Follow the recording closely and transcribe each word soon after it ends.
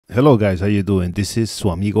Hello guys, how you doing? This is su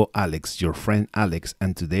amigo Alex, your friend Alex,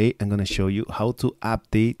 and today I'm going to show you how to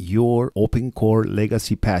update your Open Core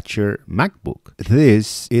Legacy Patcher MacBook.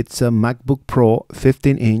 It's a MacBook Pro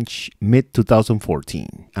 15-inch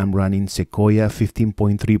mid-2014. I'm running Sequoia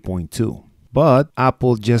 15.3.2. But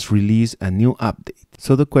Apple just released a new update.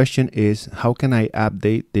 So the question is, how can I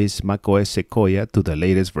update this macOS Sequoia to the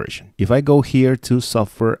latest version? If I go here to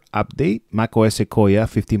Software Update, macOS Sequoia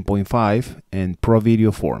 15.5 and Pro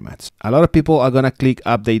Video Formats. A lot of people are going to click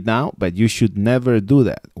Update Now, but you should never do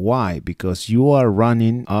that. Why? Because you are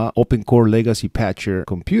running an Open Core Legacy Patcher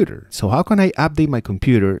computer. So how can I update my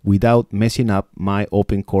computer without messing up my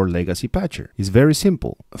Open Core Legacy Patcher? It's very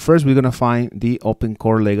simple. First, we're going to find the Open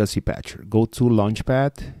Core Legacy Patcher. Go to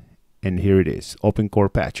Launchpad. And here it is, Open Core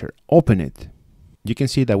Patcher. Open it. You can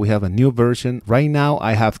see that we have a new version. Right now,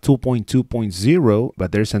 I have 2.2.0,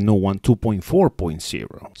 but there's a new one,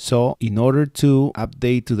 2.4.0. So in order to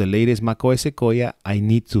update to the latest macOS Sequoia, I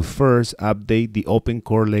need to first update the Open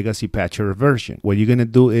Core Legacy Patcher version. What you're gonna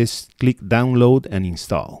do is click Download and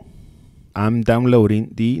Install. I'm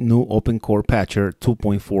downloading the new Open Core Patcher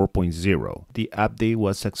 2.4.0. The update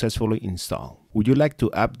was successfully installed. Would you like to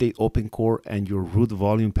update Open Core and your root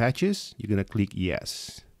volume patches? You're going to click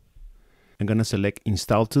Yes. I'm going to select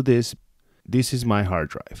Install to this. This is my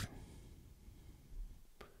hard drive.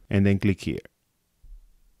 And then click here.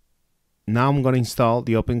 Now I'm going to install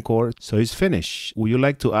the Open Core, so it's finished. Would you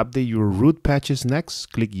like to update your root patches next?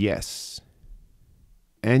 Click Yes.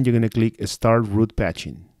 And you're going to click Start Root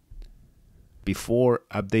Patching. Before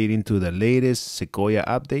updating to the latest Sequoia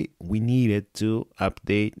update, we needed to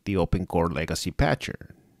update the Open Core Legacy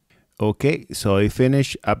Patcher. Okay, so I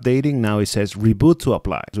finished updating. Now it says reboot to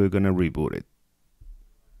apply. So we're going to reboot it.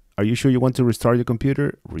 Are you sure you want to restart your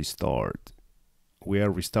computer? Restart. We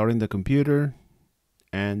are restarting the computer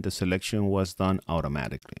and the selection was done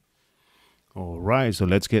automatically. All right, so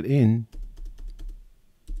let's get in.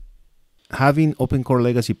 Having Open Core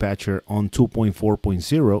Legacy Patcher on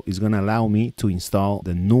 2.4.0 is going to allow me to install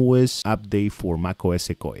the newest update for macOS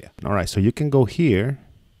Sequoia. All right, so you can go here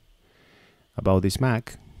about this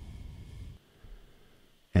Mac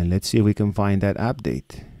and let's see if we can find that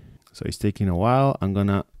update. So it's taking a while. I'm going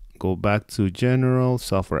to go back to General,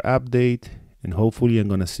 Software Update, and hopefully I'm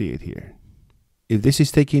going to see it here. If this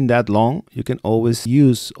is taking that long, you can always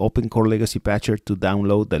use Open Core Legacy Patcher to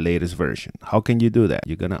download the latest version. How can you do that?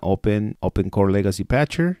 You're going to open Open Core Legacy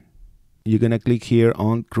Patcher. You're going to click here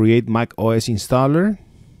on Create macOS Installer.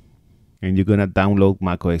 And you're going to download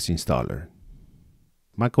macOS Installer.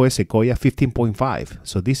 macOS Sequoia 15.5.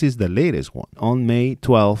 So this is the latest one on May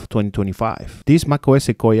 12, 2025. This macOS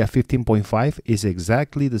Sequoia 15.5 is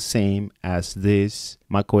exactly the same as this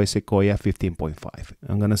macOS Sequoia 15.5.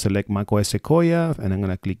 I'm going to select macOS Sequoia and I'm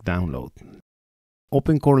going to click download.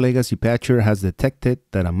 Open Core Legacy Patcher has detected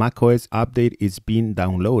that a macOS update is being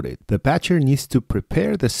downloaded. The patcher needs to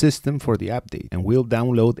prepare the system for the update and will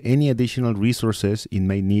download any additional resources it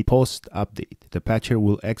may need post-update. The patcher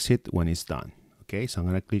will exit when it's done. Okay, so I'm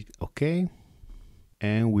going to click OK.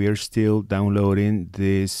 And we're still downloading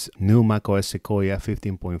this new macOS Sequoia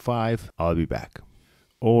 15.5. I'll be back.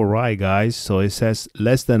 All right, guys. So it says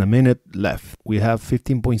less than a minute left. We have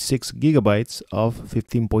 15.6 gigabytes of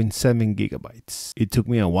 15.7 gigabytes. It took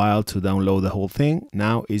me a while to download the whole thing.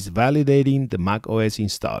 Now it's validating the macOS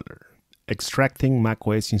installer. Extracting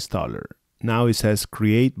macOS installer. Now it says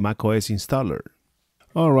create macOS installer.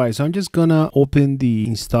 All right, so I'm just gonna open the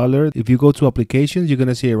installer. If you go to applications, you're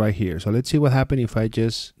gonna see it right here. So let's see what happens if I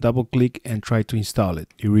just double click and try to install it.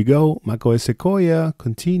 Here we go, macOS Sequoia,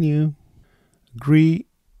 continue, agree,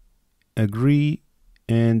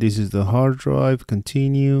 and this is the hard drive,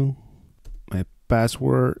 continue, my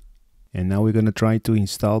password, and now we're gonna try to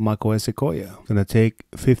install macOS Sequoia. It's gonna take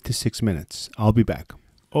 56 minutes. I'll be back.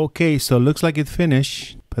 Okay, so it looks like it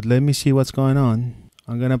finished, but let me see what's going on.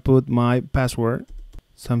 I'm gonna put my password.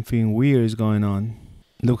 Something weird is going on.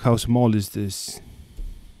 Look how small is this.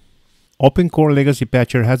 Open Core Legacy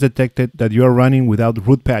Patcher has detected that you are running without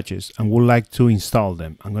root patches and would like to install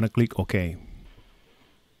them. I'm going to click OK.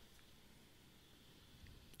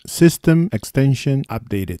 System extension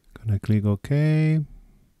updated. Going to click OK.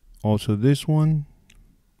 Also this one.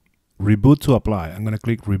 Reboot to apply. I'm going to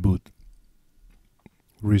click Reboot.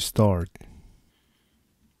 Restart.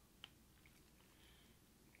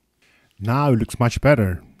 Now it looks much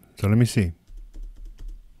better. So let me see.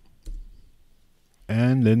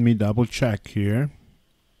 And let me double check here.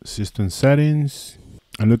 System settings.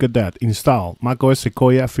 And look at that. Install macOS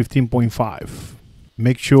Sequoia 15.5.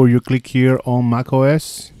 Make sure you click here on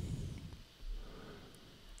macOS.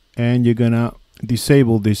 And you're gonna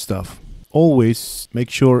disable this stuff. always make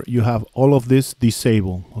sure you have all of this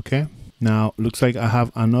disabled, okay? Now, looks like I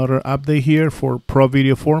have another update here for Pro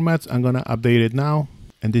Video formats. I'm gonna update it now,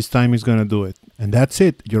 and this time it's gonna do it. And that's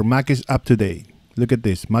it, your Mac is up to date. Look at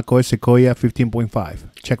this, macOS Sequoia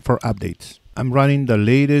 15.5. Check for updates. I'm running the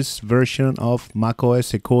latest version of macOS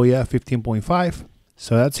Sequoia 15.5.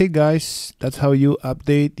 So that's it, guys. That's how you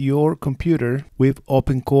update your computer with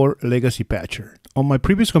OpenCore Legacy Patcher. On my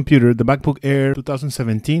previous computer, the MacBook Air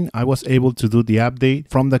 2017, I was able to do the update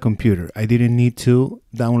from the computer. I didn't need to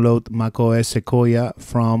download macOS Sequoia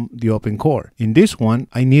from the OpenCore. In this one,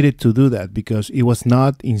 I needed to do that because it was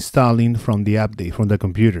not installing from the update from the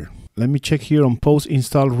computer. Let me check here on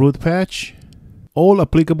post-install root patch. All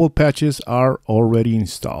applicable patches are already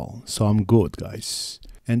installed, so I'm good, guys.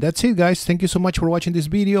 And that's it, guys. Thank you so much for watching this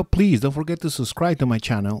video. Please don't forget to subscribe to my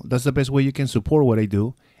channel. That's the best way you can support what I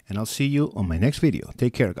do. And I'll see you on my next video.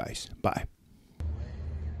 Take care, guys. Bye.